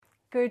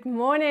Good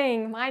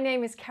morning. My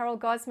name is Carol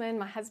Gosman.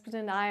 My husband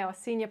and I are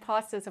senior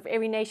pastors of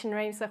Every Nation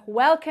Ramsey.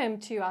 Welcome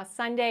to our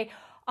Sunday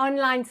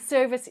online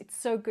service. It's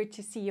so good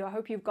to see you. I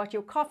hope you've got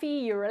your coffee,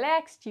 you're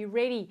relaxed, you're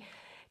ready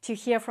to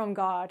hear from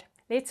God.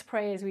 Let's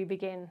pray as we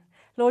begin.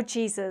 Lord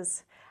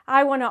Jesus,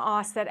 I want to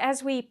ask that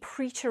as we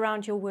preach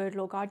around your word,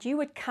 Lord God, you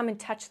would come and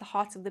touch the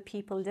hearts of the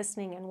people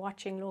listening and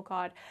watching, Lord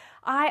God.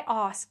 I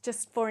ask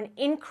just for an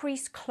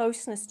increased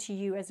closeness to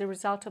you as a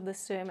result of the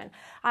sermon.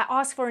 I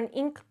ask for an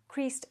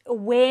increased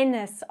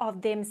awareness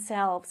of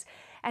themselves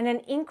and an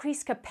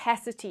increased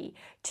capacity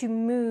to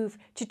move,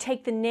 to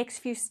take the next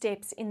few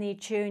steps in their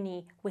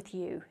journey with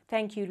you.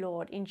 Thank you,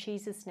 Lord. In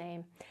Jesus'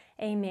 name,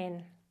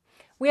 amen.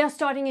 We are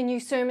starting a new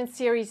sermon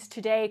series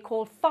today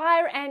called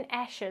Fire and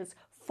Ashes,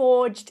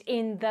 Forged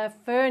in the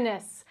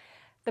Furnace.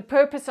 The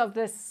purpose of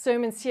this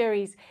sermon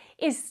series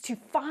is to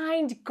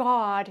find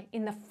God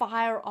in the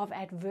fire of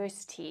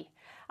adversity.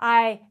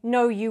 I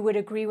know you would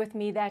agree with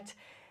me that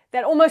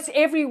almost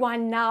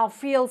everyone now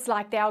feels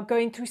like they are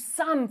going through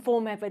some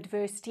form of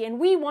adversity, and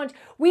we want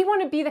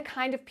to be the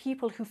kind of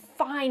people who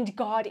find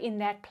God in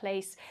that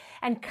place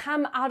and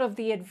come out of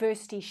the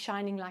adversity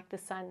shining like the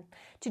sun.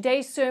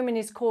 Today's sermon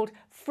is called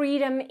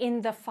Freedom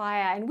in the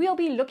Fire, and we'll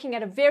be looking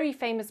at a very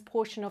famous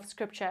portion of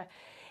Scripture.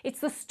 It's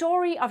the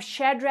story of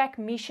Shadrach,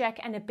 Meshach,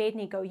 and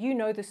Abednego. You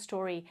know the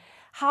story.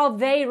 How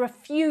they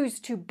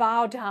refused to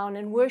bow down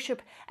and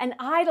worship an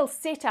idol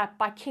set up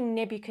by King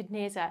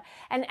Nebuchadnezzar.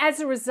 And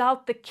as a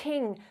result, the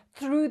king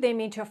threw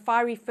them into a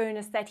fiery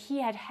furnace that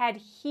he had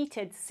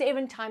heated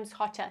 7 times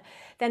hotter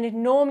than it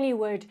normally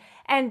would.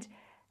 And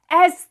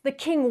as the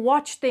king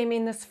watched them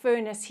in this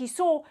furnace, he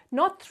saw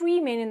not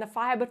 3 men in the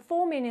fire, but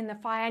 4 men in the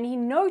fire. And he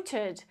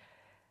noted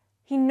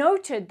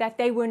that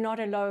they were not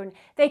alone.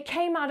 They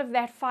came out of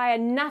that fire,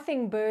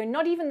 nothing burned,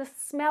 not even the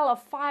smell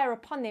of fire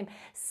upon them.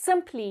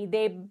 Simply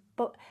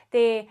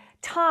their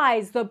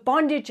ties, the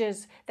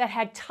bondages that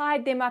had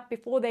tied them up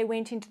before they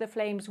went into the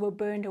flames were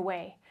burned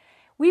away.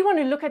 We want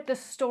to look at this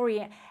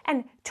story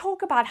and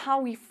talk about how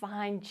we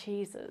find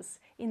Jesus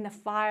in the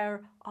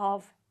fire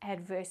of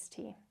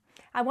adversity.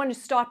 I want to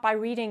start by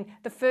reading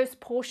the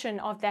first portion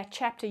of that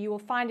chapter. You will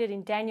find it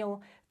in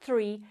Daniel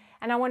 3,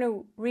 and I want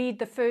to read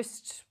the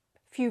first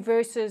few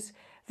verses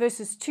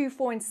 2,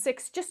 4, and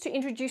 6, just to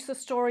introduce the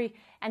story,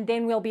 and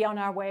then we'll be on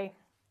our way.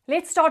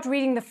 Let's start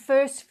reading the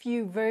first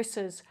few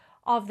verses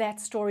of that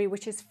story,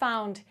 which is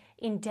found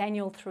in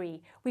Daniel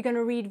 3. We're going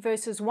to read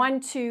verses 1,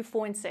 2,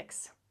 4, and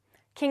 6.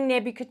 King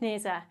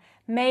Nebuchadnezzar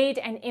made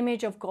an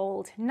image of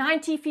gold,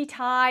 90 feet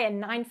high and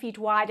 9 feet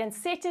wide, and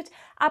set it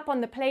up on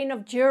the plain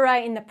of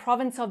Dura in the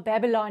province of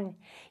Babylon.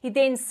 He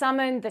then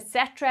summoned the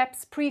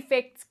satraps,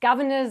 prefects,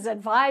 governors,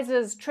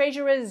 advisors,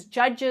 treasurers,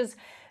 judges,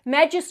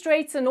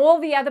 magistrates, and all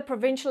the other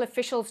provincial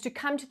officials to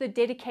come to the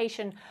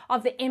dedication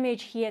of the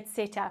image he had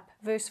set up.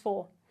 Verse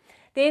 4.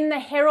 Then the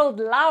herald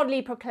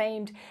loudly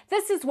proclaimed,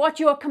 "This is what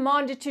you are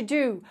commanded to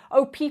do,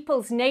 O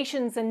peoples,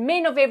 nations, and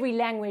men of every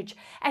language.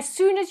 As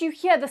soon as you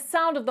hear the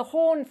sound of the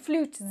horn,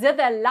 flute,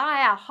 zither,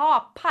 lyre,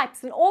 harp,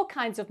 pipes, and all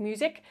kinds of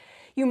music,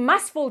 you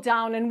must fall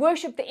down and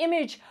worship the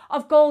image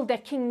of gold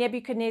that King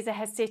Nebuchadnezzar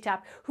has set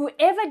up.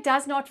 Whoever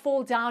does not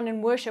fall down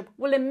and worship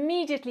will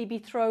immediately be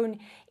thrown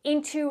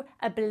into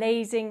a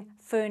blazing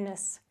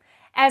furnace."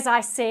 As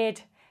I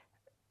said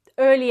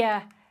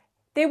earlier,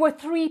 there were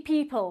 3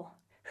 people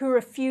who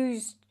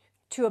refused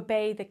to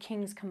obey the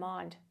king's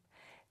command.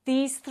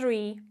 These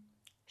 3,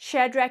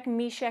 Shadrach,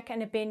 Meshach,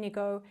 and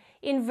Abednego,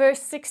 in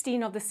verse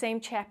 16 of the same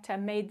chapter,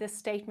 made this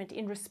statement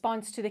in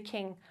response to the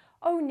king.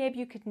 "O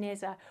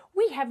Nebuchadnezzar,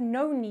 we have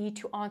no need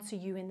to answer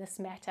you in this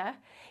matter.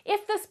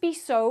 If this be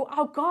so,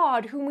 our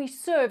God, whom we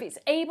serve, is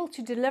able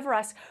to deliver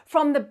us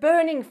from the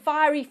burning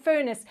fiery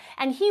furnace,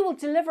 and he will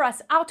deliver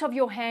us out of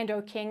your hand,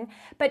 O king.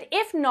 But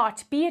if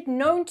not, be it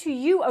known to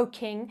you, O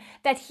king,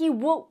 that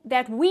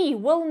we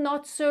will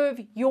not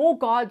serve your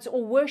gods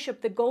or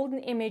worship the golden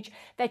image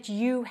that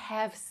you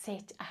have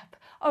set up."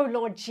 Oh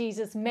Lord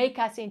Jesus, make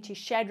us into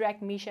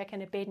Shadrach, Meshach,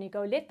 and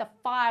Abednego. Let the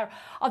fire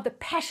of the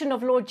passion of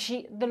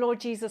the Lord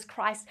Jesus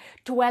Christ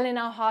dwell in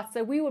our hearts,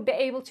 that we will be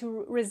able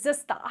to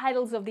resist the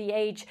idols of the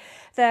age,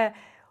 the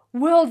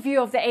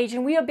worldview of the age,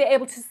 and we will be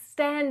able to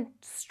stand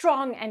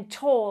strong and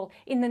tall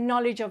in the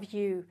knowledge of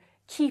you,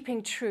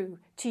 keeping true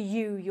to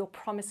you, your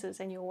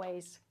promises, and your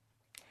ways.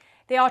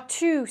 There are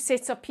 2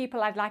 sets of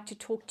people I'd like to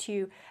talk to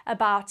you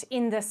about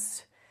in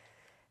this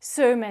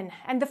sermon.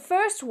 And the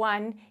first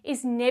one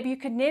is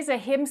Nebuchadnezzar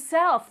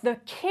himself, the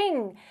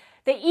king,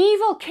 the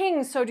evil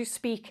king, so to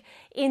speak,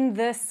 in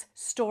this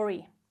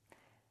story.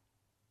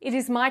 It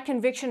is my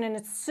conviction, and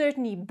it's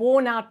certainly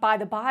borne out by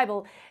the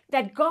Bible,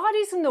 that God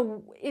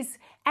is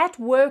at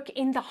work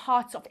in the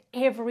hearts of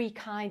every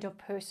kind of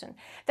person.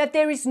 That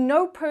there is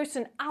no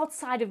person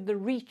outside of the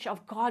reach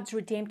of God's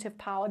redemptive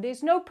power.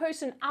 There's no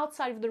person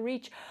outside of the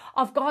reach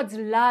of God's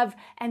love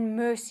and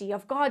mercy,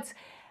 of God's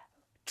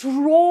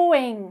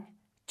drawing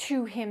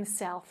to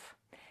himself.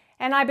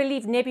 And I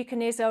believe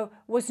Nebuchadnezzar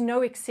was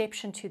no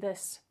exception to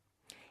this.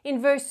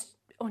 In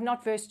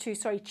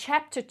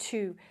chapter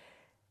 2,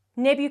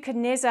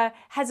 Nebuchadnezzar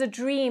has a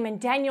dream, and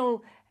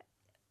Daniel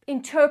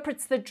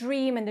interprets the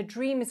dream, and the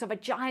dream is of a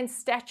giant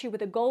statue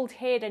with a gold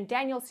head, and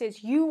Daniel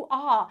says, you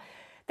are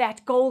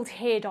that gold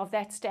head of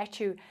that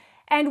statue.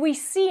 And we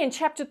see in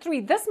chapter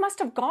 3, this must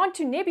have gone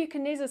to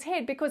Nebuchadnezzar's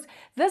head, because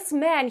this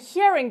man,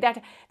 hearing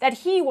that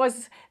he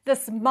was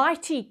this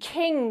mighty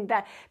king,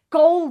 that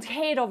gold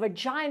head of a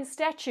giant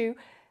statue,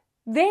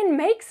 then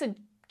makes a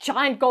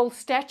giant gold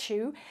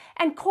statue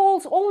and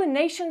calls all the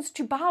nations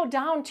to bow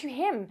down to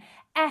him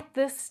at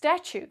this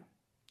statue.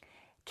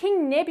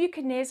 King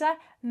Nebuchadnezzar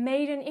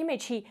made an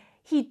image. He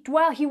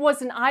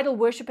was an idol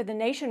worshiper. The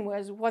nation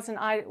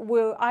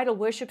were idol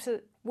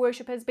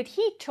worshippers, but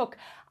he took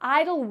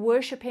idol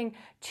worshipping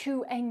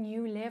to a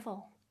new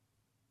level.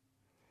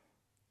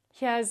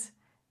 Here's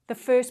the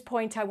first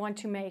point I want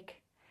to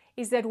make,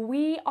 is that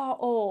we are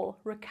all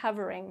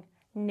recovering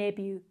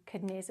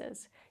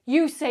Nebuchadnezzars.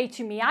 You say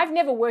to me, I've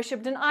never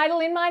worshipped an idol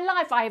in my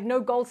life. I have no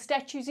gold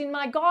statues in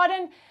my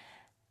garden.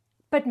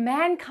 But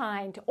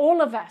mankind,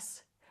 all of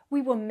us,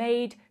 we were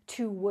made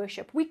to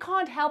worship. We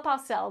can't help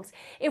ourselves.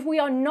 If we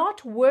are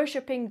not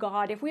worshiping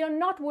God, if we are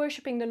not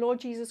worshiping the Lord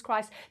Jesus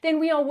Christ, then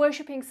we are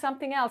worshiping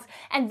something else.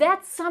 And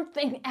that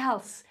something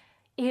else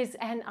is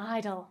an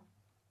idol.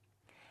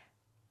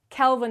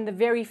 Calvin, the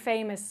very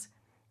famous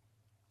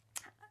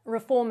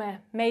reformer,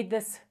 made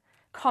this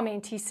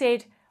comment. He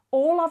said,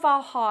 all of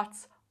our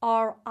hearts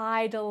are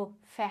idol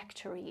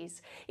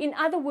factories. In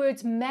other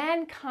words,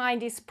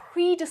 mankind is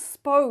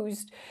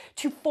predisposed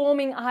to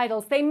forming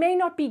idols. They may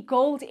not be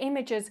gold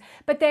images,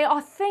 but they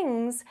are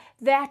things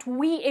that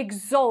we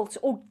exalt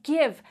or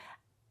give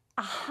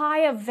a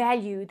higher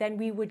value than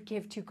we would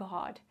give to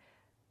God.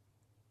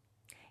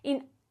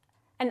 An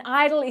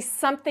idol is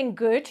something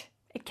good.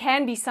 It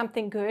can be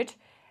something good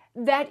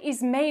that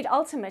is made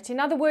ultimate. In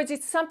other words,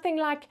 it's something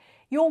like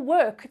your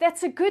work.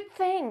 That's a good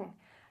thing.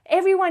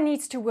 Everyone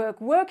needs to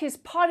work. Work is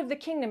part of the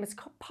kingdom. It's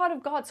part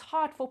of God's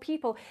heart for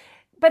people,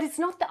 but it's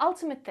not the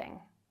ultimate thing.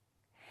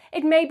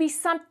 It may be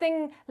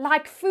something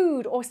like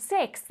food or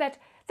sex that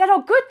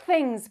are good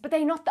things, but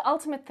they're not the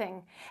ultimate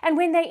thing. And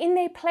when they're in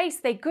their place,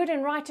 they're good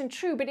and right and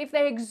true. But if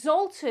they're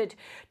exalted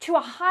to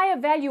a higher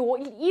value or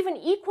even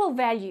equal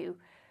value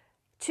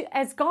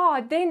as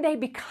God, then they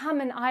become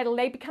an idol.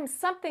 They become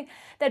something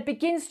that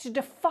begins to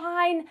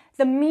define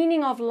the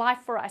meaning of life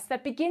for us,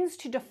 that begins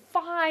to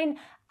define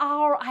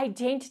our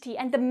identity.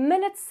 And the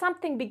minute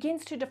something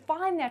begins to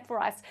define that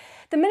for us,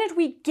 the minute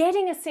we're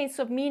getting a sense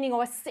of meaning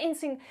or a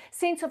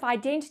sense of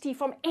identity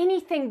from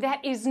anything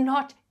that is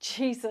not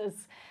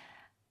Jesus,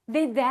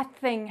 then that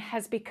thing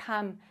has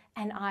become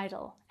an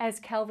idol.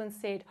 As Calvin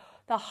said,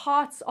 the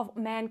hearts of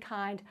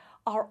mankind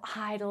are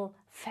idol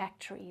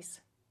factories.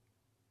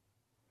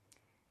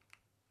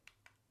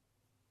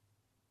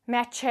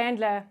 Matt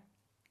Chandler,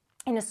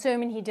 in a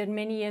sermon he did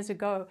many years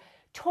ago,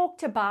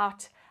 talked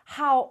about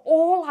how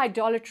all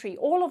idolatry,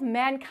 all of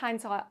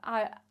mankind's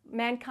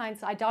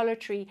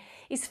idolatry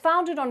is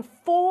founded on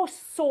 4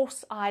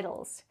 source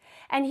idols.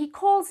 And he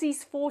calls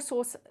these 4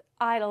 source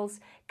idols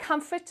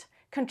comfort,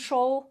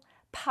 control,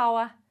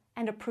 power,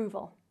 and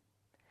approval.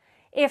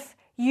 If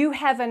you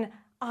have an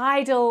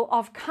idol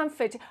of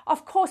comfort,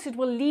 of course it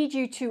will lead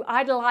you to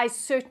idolize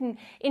certain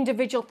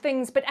individual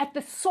things, but at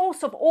the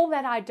source of all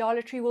that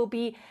idolatry will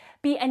be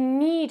a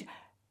need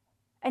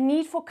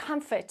for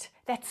comfort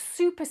that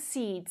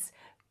supersedes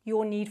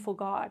your need for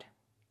God.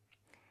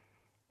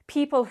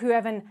 People who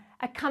have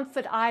a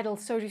comfort idol,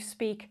 so to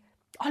speak,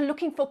 are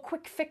looking for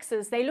quick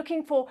fixes. They're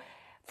looking for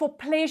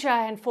pleasure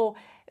and for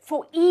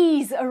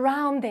ease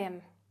around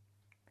them.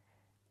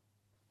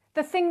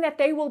 The thing that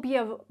they will be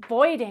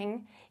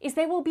avoiding is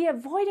they will be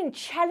avoiding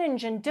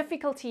challenge and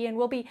difficulty, and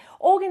will be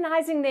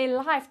organizing their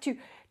life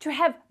to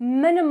have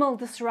minimal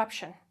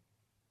disruption.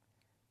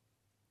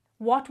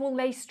 What will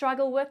they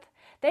struggle with?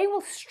 They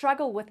will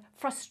struggle with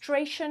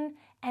frustration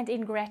and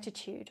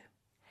ingratitude.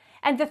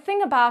 And the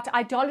thing about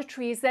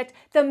idolatry is that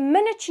the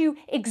minute you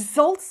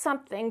exalt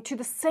something to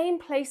the same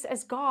place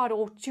as God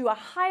or to a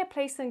higher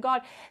place than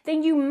God,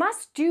 then you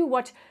must do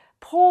what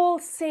Paul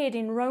said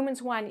in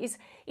Romans 1 is,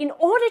 in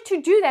order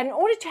to do that, in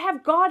order to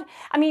have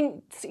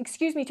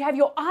to have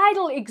your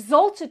idol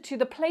exalted to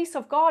the place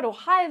of God or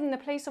higher than the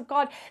place of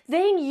God,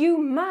 then you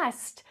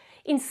must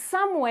in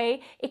some way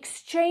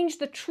exchange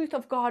the truth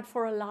of God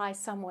for a lie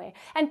somewhere.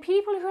 And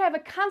people who have a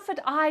comfort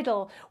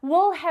idol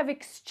will have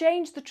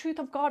exchanged the truth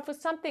of God for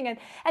something,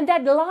 and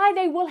that lie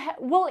they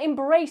will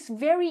embrace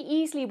very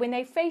easily when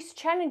they face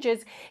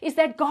challenges is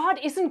that God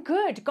isn't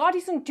good. God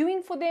isn't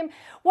doing for them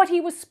what he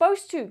was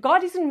supposed to.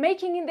 God isn't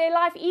making in their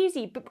life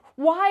easy. But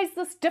why is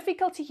this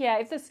difficulty here?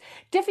 If this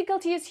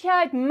difficulty is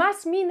here, it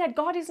must mean that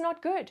God is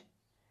not good.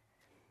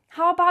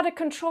 How about a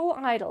control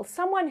idol?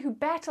 Someone who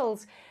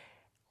battles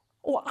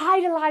or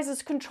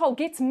idolizes control,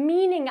 gets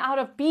meaning out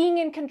of being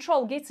in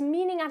control, gets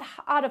meaning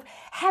out of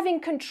having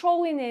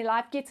control in their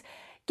life,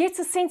 gets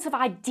a sense of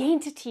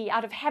identity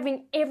out of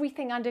having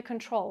everything under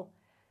control.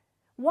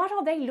 What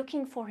are they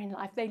looking for in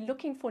life? They're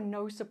looking for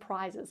no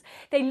surprises.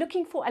 They're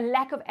looking for a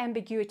lack of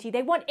ambiguity.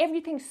 They want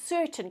everything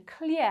certain,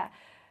 clear.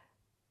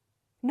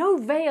 No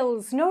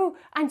veils, no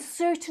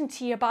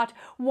uncertainty about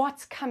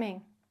what's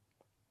coming.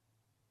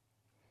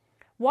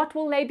 What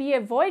will they be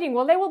avoiding?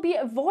 Well, they will be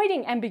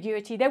avoiding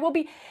ambiguity. There will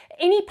be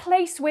any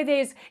place where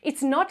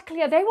it's not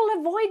clear. They will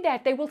avoid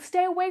that. They will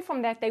stay away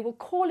from that. They will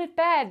call it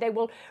bad. They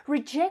will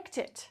reject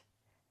it.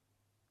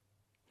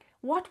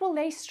 What will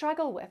they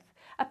struggle with?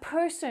 A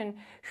person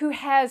who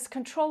has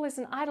control as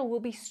an idol will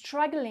be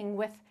struggling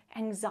with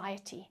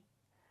anxiety,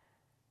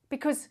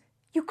 because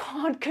you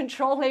can't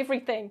control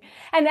everything.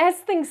 And as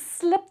things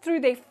slip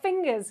through their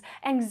fingers,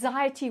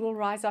 anxiety will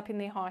rise up in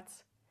their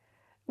hearts.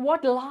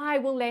 What lie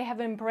will they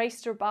have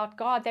embraced about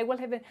God? They will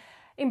have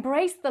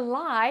embraced the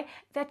lie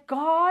that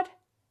God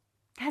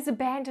has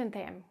abandoned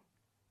them.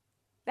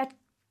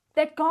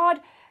 That God,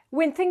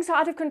 when things are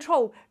out of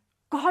control,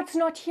 God's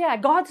not here.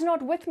 God's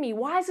not with me.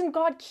 Why isn't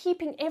God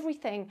keeping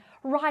everything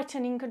right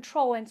and in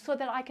control, and so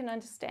that I can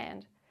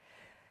understand?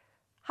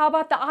 How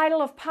about the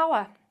idol of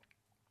power?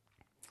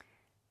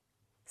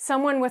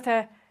 Someone with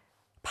a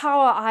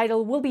power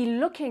idol will be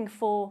looking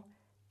for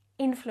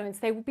influence.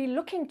 They will be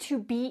looking to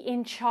be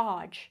in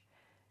charge.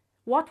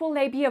 What will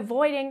they be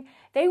avoiding?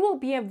 They will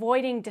be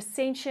avoiding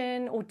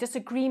dissension or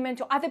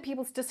disagreement or other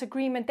people's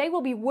disagreement. They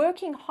will be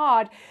working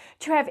hard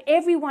to have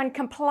everyone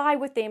comply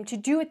with them, to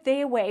do it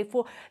their way,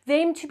 for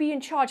them to be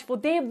in charge, for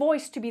their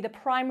voice to be the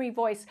primary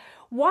voice.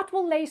 What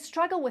will they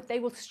struggle with? They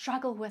will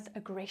struggle with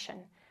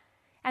aggression.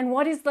 And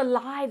what is the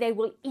lie they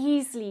will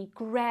easily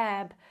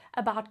grab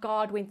about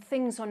God when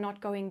things are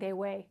not going their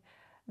way?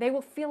 They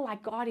will feel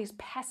like God is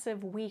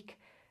passive, weak.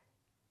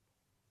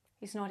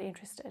 He's not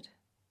interested.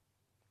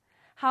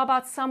 How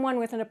about someone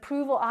with an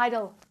approval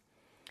idol?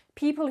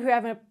 People who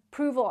have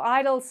approval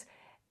idols,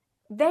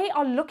 they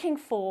are looking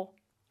for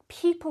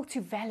people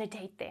to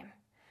validate them.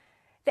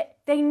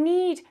 They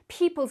need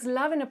people's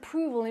love and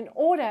approval in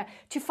order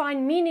to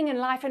find meaning in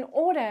life, in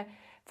order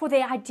for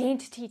their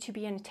identity to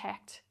be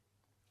intact.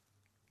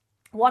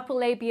 What will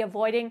they be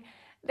avoiding?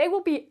 They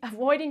will be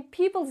avoiding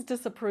people's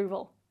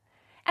disapproval.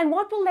 And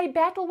what will they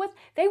battle with?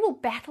 They will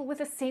battle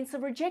with a sense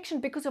of rejection,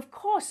 because of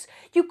course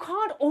you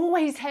can't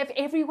always have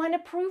everyone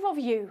approve of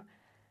you.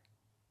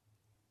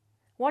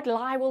 What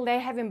lie will they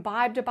have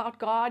imbibed about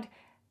God?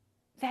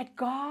 That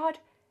God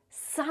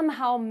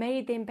somehow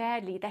made them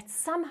badly, that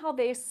somehow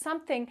there's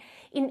something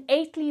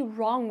innately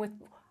wrong with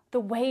the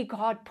way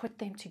God put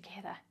them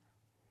together.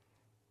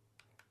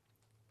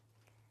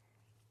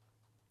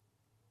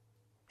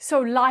 So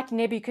like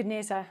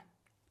Nebuchadnezzar,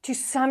 to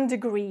some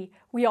degree,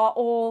 we are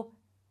all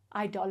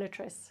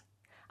idolatrous.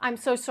 I'm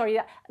so sorry.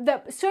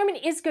 The sermon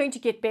is going to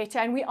get better,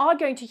 and we are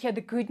going to hear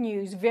the good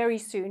news very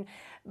soon.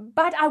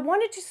 But I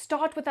wanted to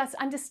start with us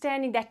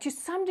understanding that to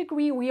some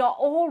degree we are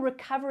all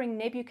recovering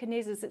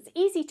Nebuchadnezzars. It's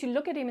easy to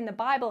look at him in the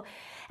Bible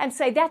and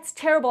say, that's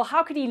terrible.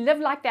 How could he live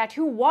like that?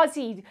 Who was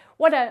he?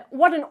 What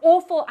an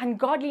awful,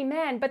 ungodly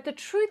man. But the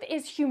truth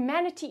is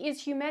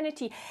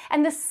humanity.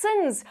 And the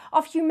sins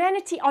of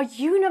humanity are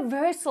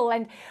universal.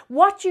 And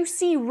what you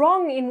see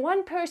wrong in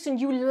one person,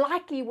 you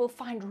likely will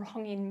find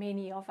wrong in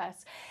many of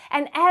us.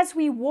 And as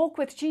we walk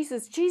with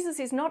Jesus, Jesus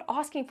is not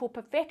asking for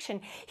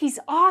perfection. He's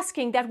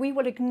asking that we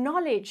will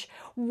acknowledge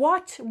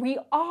what we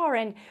are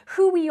and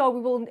who we are. We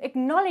will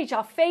acknowledge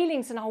our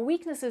failings and our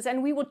weaknesses,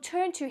 and we will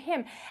turn to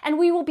Him, and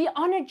we will be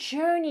on a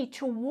journey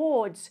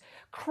towards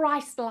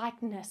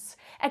Christ-likeness,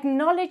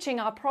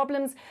 acknowledging our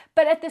problems,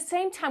 but at the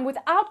same time,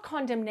 without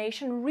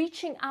condemnation,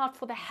 reaching out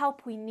for the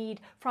help we need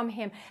from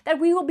Him.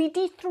 That we will be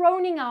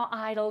dethroning our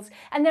idols,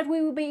 and that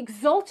we will be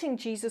exalting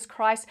Jesus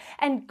Christ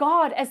and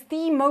God as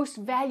the most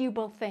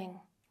valuable thing.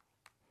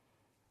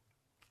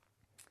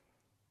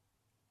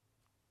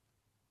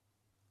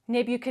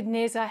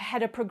 Nebuchadnezzar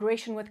had a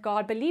progression with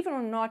God. Believe it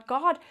or not,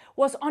 God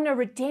was on a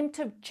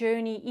redemptive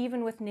journey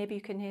even with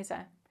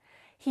Nebuchadnezzar.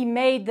 He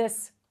made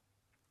this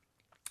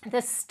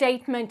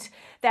statement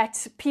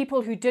that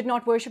people who did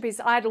not worship his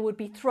idol would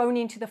be thrown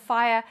into the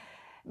fire.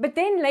 But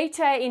then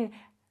later in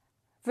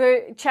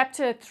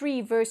chapter 3,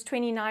 verse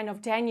 29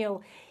 of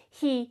Daniel,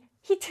 he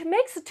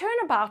makes a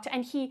turnabout,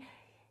 and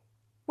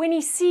when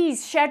he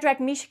sees Shadrach,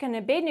 Meshach, and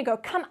Abednego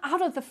come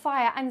out of the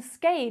fire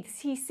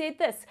unscathed, he said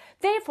this: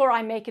 "Therefore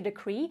I make a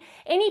decree,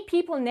 any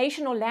people,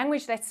 nation, or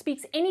language that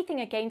speaks anything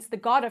against the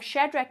God of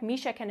Shadrach,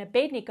 Meshach, and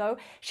Abednego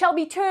shall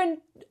be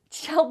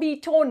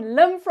torn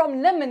limb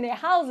from limb, and their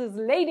houses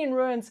laid in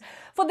ruins.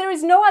 For there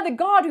is no other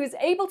God who is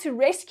able to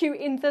rescue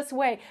in this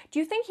way." Do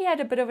you think he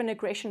had a bit of an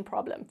aggression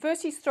problem?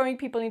 First he's throwing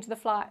people into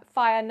the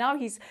fire, now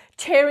he's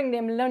tearing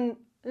them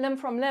limb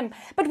from limb.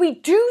 But we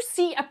do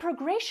see a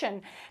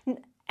progression.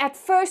 At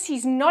first,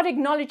 he's not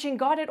acknowledging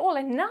God at all,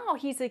 and now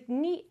he's at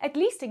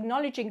least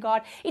acknowledging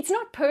God. It's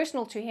not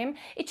personal to him.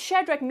 It's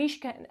Shadrach,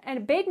 Meshach, and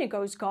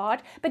Abednego's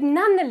God, but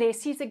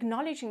nonetheless, he's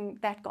acknowledging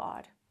that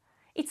God.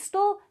 It's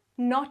still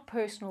not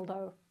personal,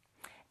 though.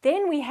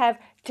 Then we have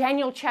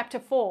Daniel chapter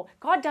 4.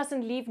 God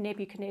doesn't leave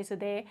Nebuchadnezzar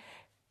there.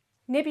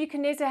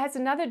 Nebuchadnezzar has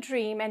another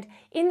dream, and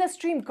in this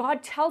dream,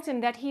 God tells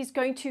him that he's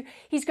going to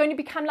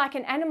become like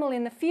an animal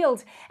in the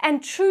field.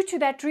 And true to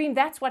that dream,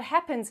 that's what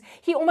happens.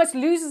 He almost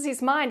loses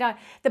his mind.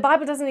 The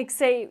Bible doesn't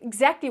say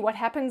exactly what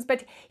happens,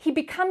 but he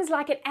becomes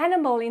like an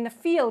animal in the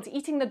field,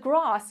 eating the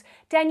grass.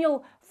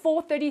 Daniel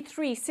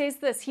 4:33 says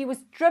this: he was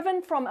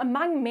driven from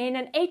among men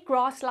and ate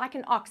grass like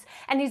an ox,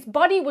 and his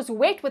body was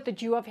wet with the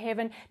dew of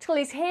heaven, till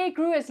his hair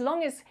grew as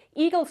long as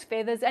eagle's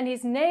feathers, and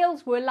his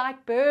nails were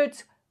like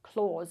birds'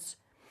 claws.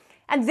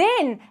 And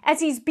then, as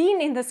he's been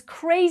in this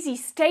crazy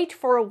state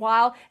for a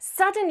while,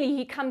 suddenly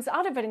he comes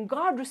out of it and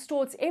God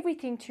restores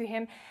everything to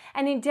him.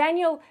 And in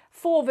Daniel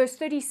 4 verse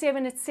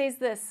 37, it says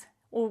this,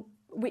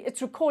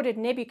 it's recorded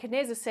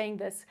Nebuchadnezzar saying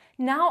this: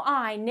 now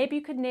I,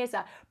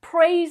 Nebuchadnezzar,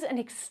 praise and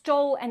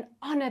extol and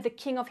honor the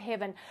King of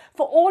heaven,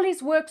 for all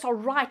his works are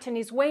right and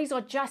his ways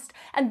are just,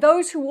 and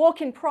those who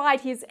walk in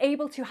pride he is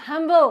able to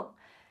humble.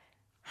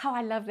 How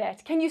I love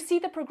that. Can you see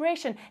the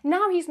progression?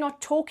 Now he's not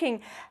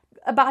talking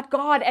about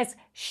God as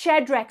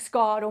Shadrach's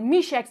God or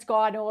Meshach's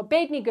God or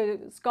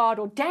Abednego's God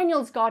or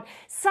Daniel's God.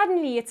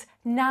 Suddenly it's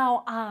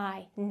now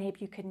I,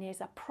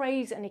 Nebuchadnezzar,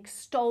 praise and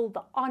extol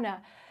the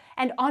honor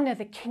and honor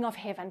the King of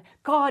heaven.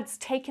 God's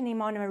taken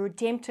him on a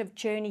redemptive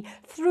journey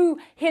through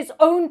his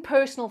own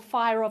personal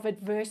fire of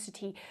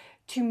adversity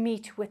to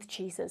meet with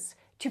Jesus,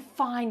 to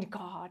find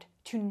God,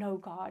 to know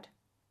God.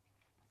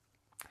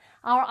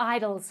 Our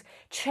idols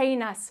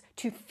chain us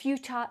to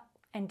futile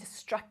and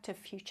destructive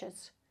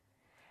futures.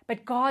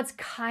 But God's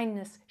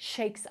kindness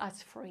shakes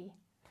us free.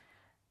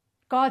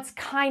 God's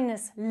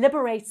kindness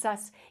liberates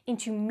us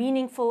into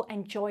meaningful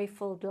and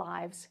joyful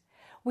lives.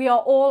 We are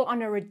all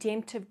on a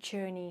redemptive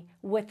journey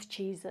with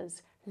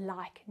Jesus,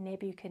 like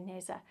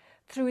Nebuchadnezzar.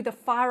 Through the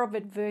fire of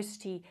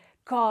adversity,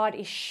 God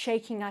is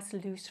shaking us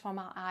loose from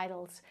our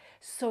idols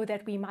so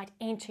that we might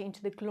enter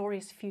into the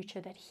glorious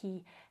future that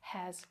He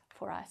has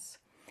for us.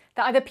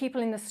 The other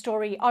people in the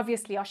story,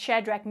 obviously, are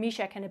Shadrach,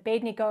 Meshach, and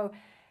Abednego.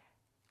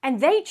 And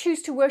they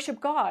choose to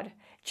worship God.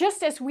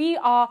 Just as we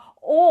are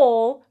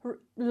all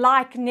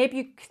like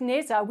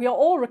Nebuchadnezzar, we are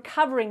all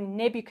recovering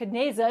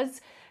Nebuchadnezzars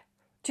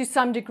to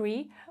some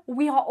degree.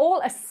 We are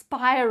all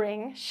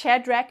aspiring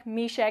Shadrach,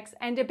 Meshachs,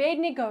 and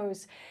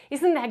Abednegos.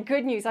 Isn't that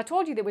good news? I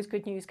told you there was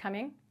good news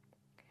coming.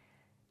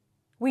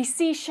 We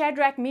see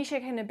Shadrach,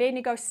 Meshach, and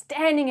Abednego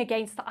standing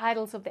against the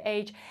idols of the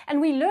age.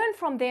 And we learn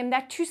from them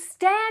that to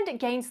stand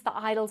against the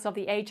idols of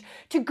the age,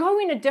 to go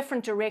in a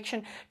different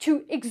direction,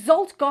 to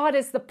exalt God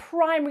as the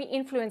primary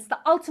influence, the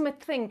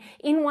ultimate thing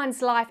in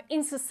one's life,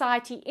 in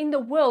society, in the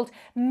world,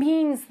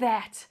 means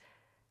that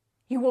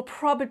you will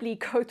probably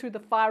go through the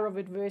fire of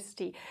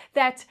adversity.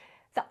 That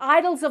the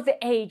idols of the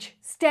age,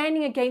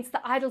 standing against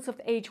the idols of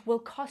the age, will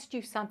cost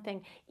you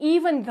something,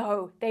 even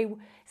though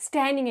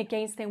standing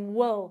against them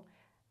will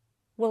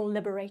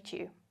liberate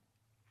you.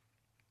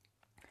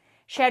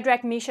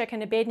 Shadrach, Meshach,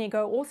 and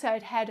Abednego also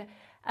had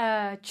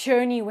a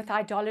journey with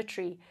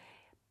idolatry.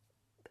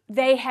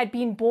 They had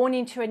been born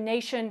into a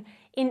nation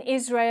in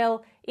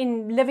Israel,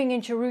 living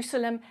in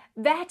Jerusalem,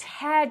 that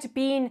had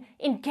been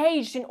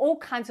engaged in all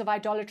kinds of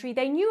idolatry.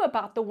 They knew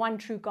about the one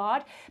true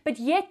God, but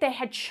yet they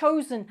had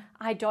chosen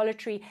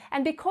idolatry.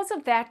 And because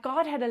of that,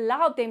 God had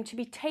allowed them to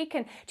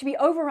be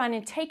overrun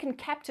and taken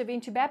captive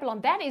into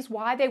Babylon. That is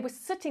why they were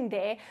sitting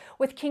there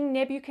with King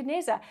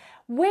Nebuchadnezzar.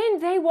 When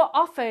they were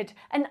offered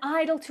an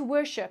idol to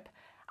worship,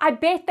 I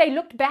bet they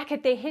looked back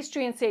at their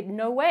history and said,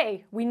 no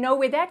way, we know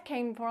where that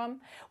came from.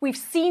 We've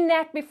seen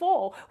that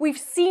before. We've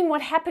seen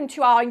what happened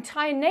to our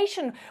entire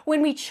nation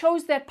when we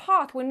chose that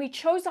path, when we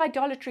chose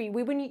idolatry,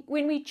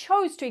 when we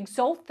chose to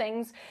exalt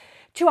things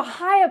to a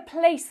higher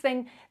place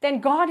than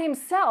God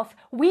Himself.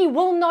 We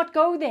will not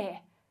go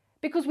there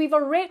because they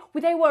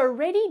were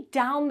already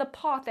down the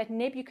path that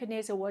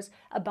Nebuchadnezzar was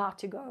about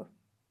to go.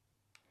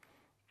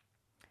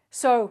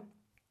 So,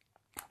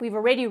 we've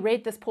already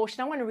read this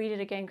portion. I want to read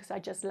it again because I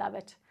just love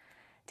it.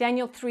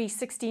 Daniel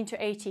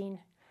 3:16-18.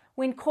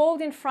 When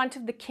called in front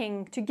of the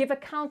king to give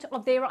account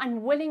of their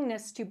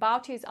unwillingness to bow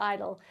to his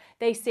idol,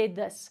 they said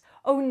this: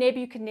 O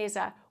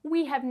Nebuchadnezzar,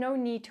 we have no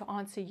need to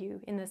answer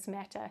you in this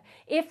matter.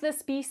 If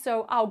this be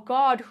so, our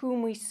God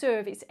whom we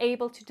serve is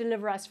able to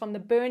deliver us from the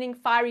burning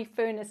fiery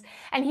furnace,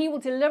 and He will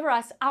deliver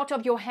us out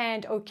of your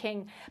hand, O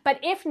king. But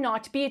if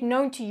not, be it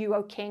known to you,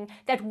 O king,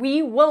 that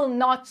we will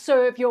not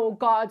serve your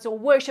gods or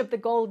worship the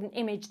golden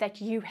image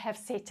that you have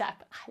set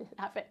up.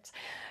 I love it.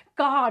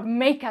 God,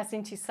 make us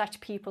into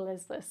such people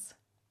as this.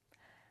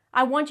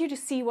 I want you to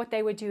see what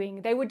they were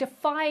doing. They were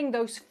defying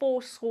those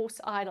four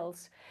source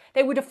idols.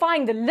 They were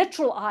defying the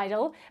literal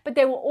idol, but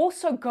they were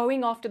also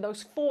going after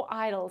those four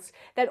idols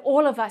that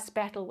all of us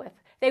battle with.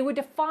 They were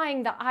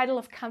defying the idol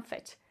of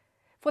comfort.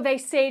 For they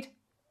said,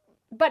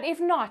 but if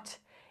not,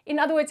 in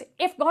other words,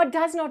 if God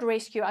does not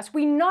rescue us,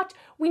 we're not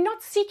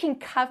seeking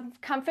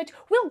comfort.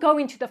 We'll go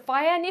into the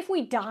fire, and if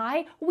we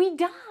die, we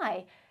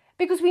die.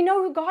 Because we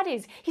know who God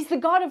is. He's the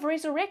God of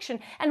resurrection.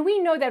 And we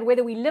know that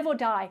whether we live or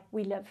die,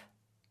 we live.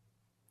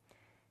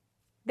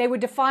 They were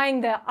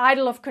defying the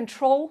idol of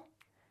control.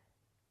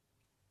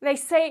 They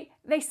say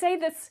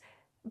this,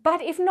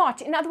 but if not,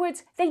 in other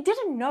words, they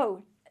didn't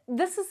know.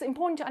 This is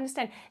important to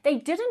understand. They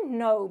didn't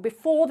know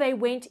before they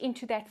went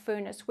into that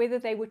furnace whether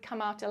they would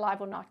come out alive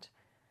or not.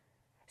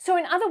 So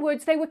in other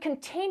words, they were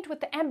content with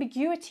the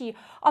ambiguity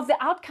of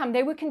the outcome.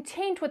 They were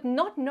content with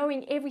not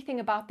knowing everything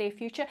about their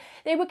future.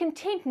 They were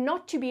content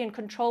not to be in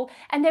control,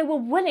 and they were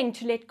willing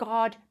to let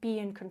God be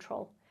in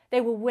control. They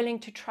were willing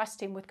to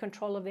trust Him with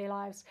control of their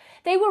lives.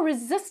 They were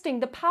resisting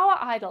the power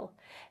idol.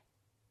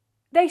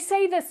 They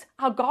say this,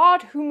 our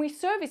God whom we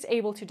serve is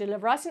able to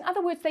deliver us. In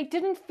other words, they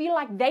didn't feel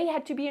like they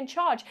had to be in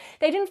charge.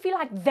 They didn't feel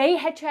like they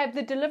had to have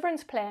the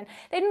deliverance plan.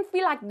 They didn't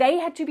feel like they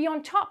had to be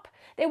on top.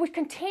 They were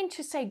content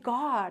to say,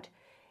 God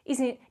is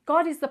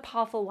the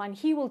powerful one.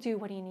 He will do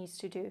what He needs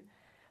to do.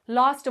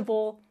 Last of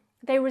all,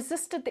 they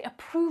resisted the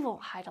approval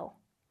idol.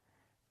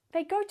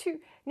 They go to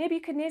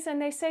Nebuchadnezzar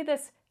and they say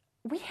this,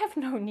 we have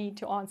no need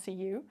to answer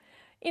you.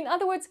 In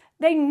other words,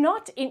 they're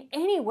not in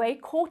any way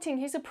courting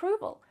his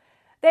approval.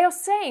 They are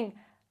saying,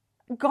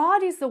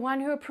 God is the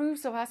one who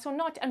approves of us or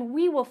not, and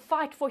we will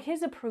fight for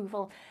His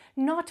approval,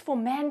 not for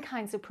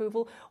mankind's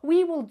approval.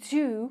 We will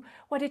do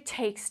what it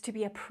takes to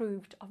be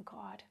approved of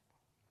God.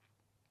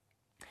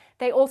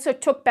 They also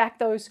took back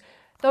those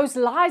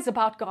lies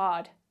about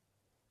God.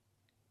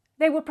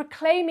 They were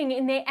proclaiming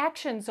in their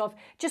actions of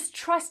just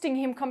trusting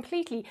Him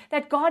completely,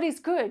 that God is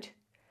good,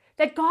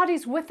 that God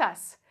is with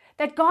us,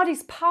 that God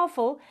is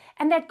powerful,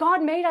 and that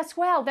God made us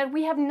well, that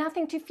we have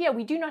nothing to fear.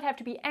 We do not have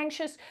to be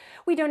anxious.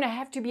 We don't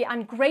have to be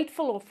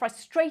ungrateful or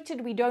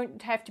frustrated. We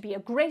don't have to be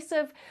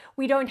aggressive.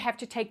 We don't have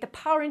to take the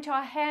power into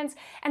our hands.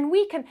 And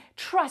we can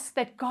trust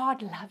that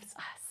God loves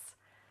us.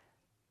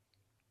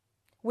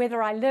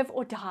 Whether I live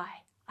or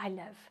die, I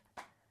live.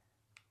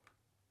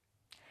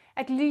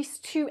 At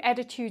least two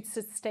attitudes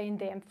sustained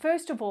them.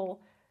 First of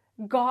all,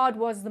 God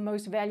was the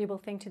most valuable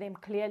thing to them,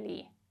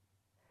 clearly.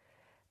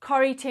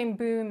 Corrie ten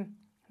Boom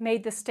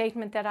made the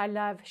statement that I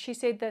love. She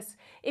said this,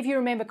 if you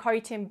remember,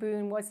 Corrie ten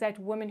Boom was that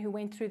woman who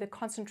went through the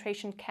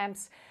concentration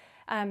camps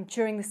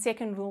during the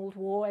Second World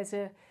War as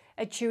a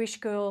Jewish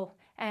girl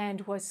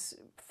and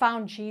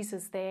found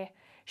Jesus there.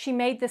 She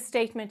made the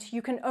statement,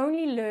 you can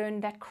only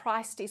learn that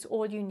Christ is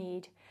all you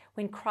need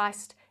when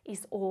Christ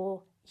is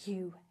all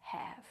you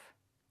have.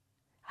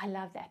 I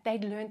love that.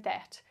 They'd learned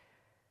that.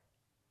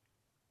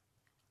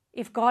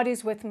 If God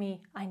is with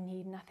me, I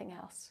need nothing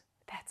else.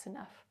 That's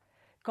enough.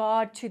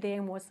 God to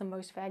them was the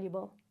most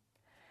valuable.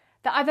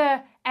 The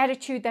other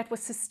attitude that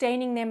was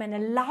sustaining them and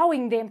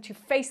allowing them to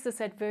face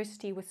this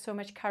adversity with so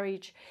much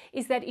courage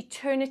is that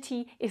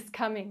eternity is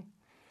coming.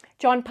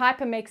 John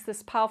Piper makes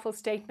this powerful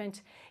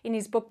statement in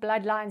his book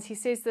Bloodlines. He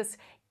says this,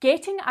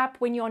 getting up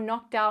when you're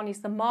knocked down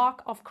is the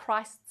mark of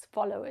Christ's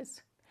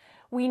followers.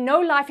 We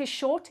know life is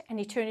short and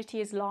eternity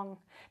is long.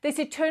 This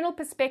eternal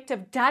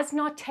perspective does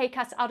not take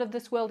us out of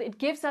this world. It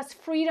gives us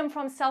freedom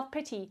from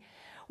self-pity.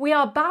 We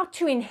are about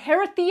to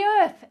inherit the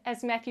earth,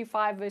 as Matthew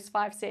 5 verse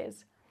 5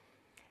 says.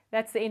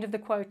 That's the end of the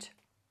quote.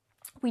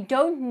 We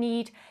don't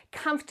need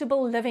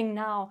comfortable living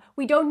now.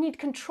 We don't need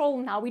control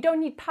now. We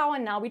don't need power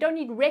now. We don't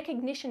need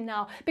recognition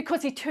now,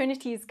 because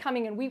eternity is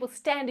coming and we will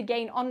stand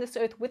again on this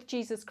earth with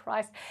Jesus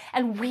Christ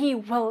and we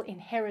will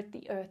inherit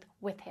the earth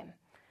with Him.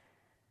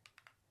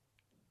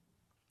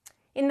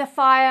 In the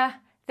fire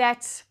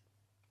that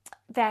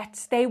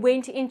they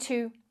went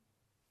into,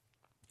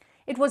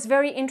 it was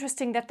very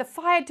interesting that the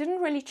fire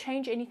didn't really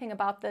change anything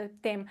about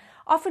them.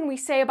 Often we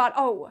say about,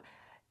 oh,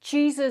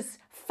 Jesus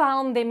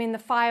found them in the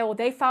fire, or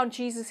they found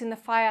Jesus in the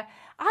fire.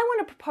 I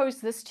want to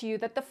propose this to you,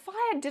 that the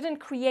fire didn't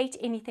create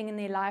anything in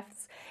their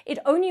lives. It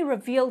only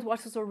revealed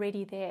what was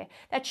already there.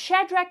 That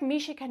Shadrach,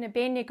 Meshach, and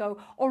Abednego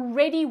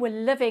already were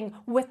living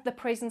with the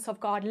presence of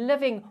God,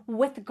 living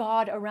with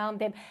God around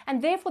them.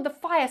 And therefore the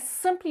fire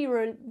simply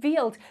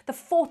revealed the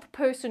fourth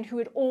person who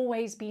had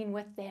always been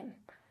with them.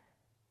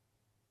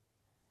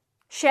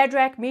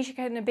 Shadrach, Meshach,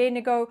 and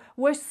Abednego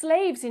were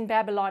slaves in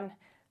Babylon.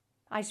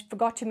 I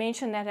forgot to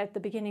mention that at the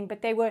beginning,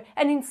 but they were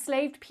an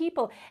enslaved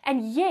people,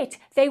 and yet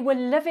they were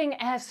living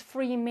as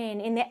free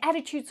men in their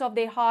attitudes of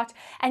their heart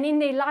and in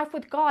their life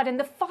with God. And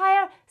the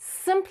fire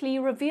simply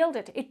revealed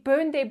it. It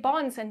burned their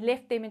bonds and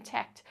left them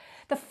intact.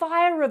 The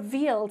fire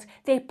revealed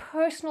their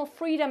personal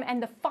freedom,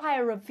 and the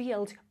fire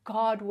revealed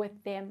God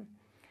with them.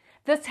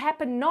 This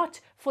happened not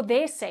for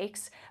their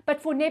sakes,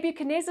 but for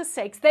Nebuchadnezzar's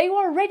sakes. They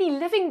were already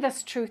living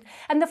this truth,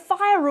 and the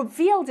fire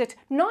revealed it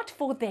not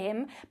for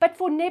them, but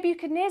for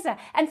Nebuchadnezzar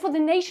and for the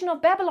nation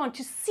of Babylon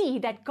to see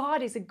that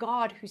God is a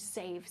God who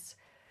saves.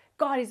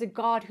 God is a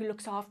God who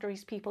looks after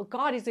His people.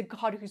 God is a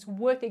God who's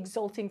worth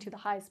exalting to the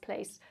highest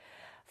place.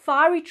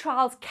 Fiery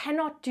trials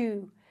cannot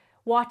do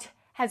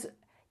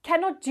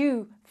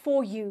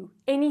for you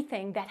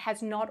anything that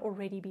has not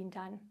already been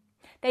done.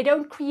 They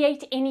don't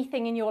create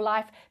anything in your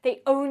life.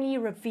 They only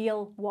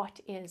reveal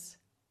what is.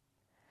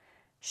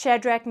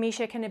 Shadrach,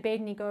 Meshach, and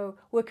Abednego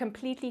were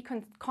completely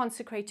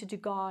consecrated to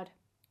God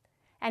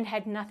and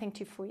had nothing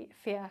to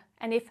fear.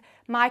 And if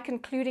my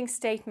concluding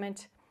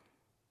statement,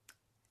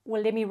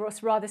 well, let me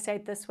rather say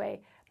it this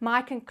way.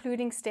 My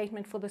concluding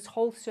statement for this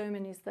whole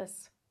sermon is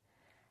this,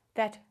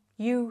 that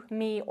you,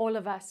 me, all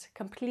of us,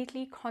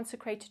 completely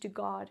consecrated to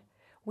God,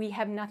 we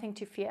have nothing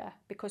to fear,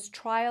 because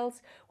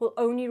trials will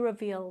only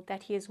reveal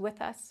that He is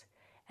with us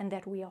and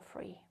that we are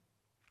free.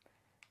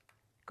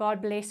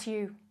 God bless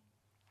you.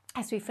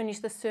 As we finish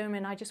the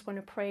sermon, I just want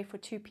to pray for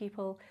two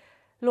people.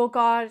 Lord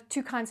God,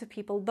 two kinds of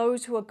people,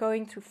 those who are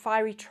going through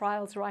fiery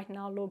trials right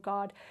now, Lord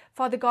God.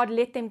 Father God,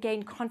 let them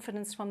gain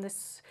confidence from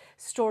this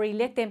story.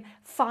 Let them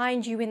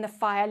find you in the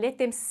fire. Let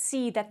them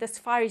see that this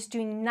fire is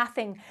doing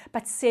nothing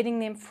but setting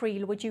them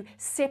free. Would you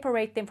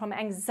separate them from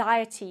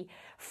anxiety,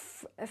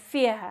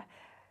 fear,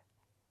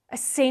 a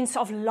sense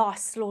of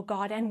loss, Lord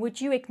God, and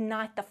would you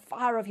ignite the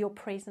fire of your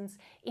presence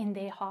in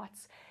their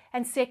hearts?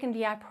 And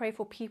secondly, I pray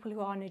for people who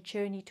are on a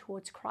journey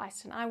towards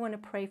Christ. And I want to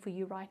pray for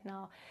you right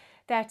now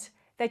that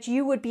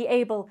you would be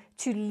able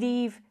to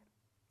leave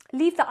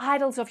the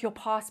idols of your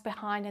past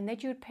behind, and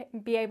that you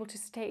would be able to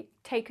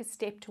take a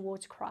step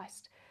towards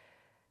Christ.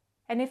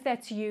 And if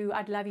that's you,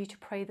 I'd love you to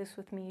pray this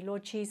with me.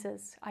 Lord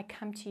Jesus, I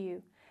come to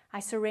you. I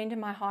surrender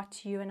my heart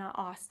to you, and I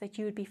ask that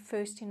you would be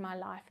first in my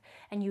life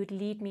and you would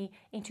lead me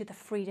into the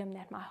freedom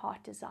that my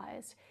heart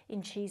desires.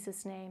 In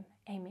Jesus' name,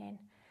 amen.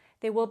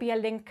 There will be a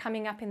link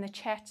coming up in the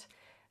chat.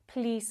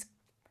 Please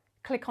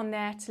click on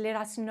that. Let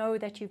us know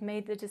that you've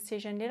made the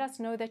decision. Let us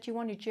know that you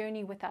want to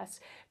journey with us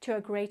to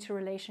a greater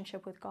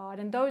relationship with God.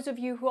 And those of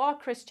you who are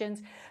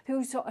Christians,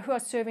 who are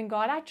serving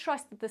God, I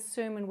trust that this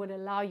sermon will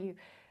allow you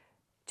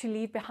to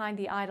leave behind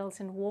the idols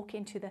and walk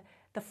into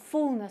the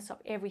fullness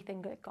of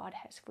everything that God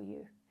has for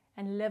you,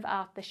 and live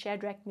out the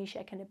Shadrach,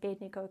 Meshach, and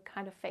Abednego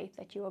kind of faith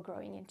that you are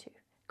growing into.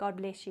 God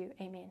bless you.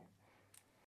 Amen.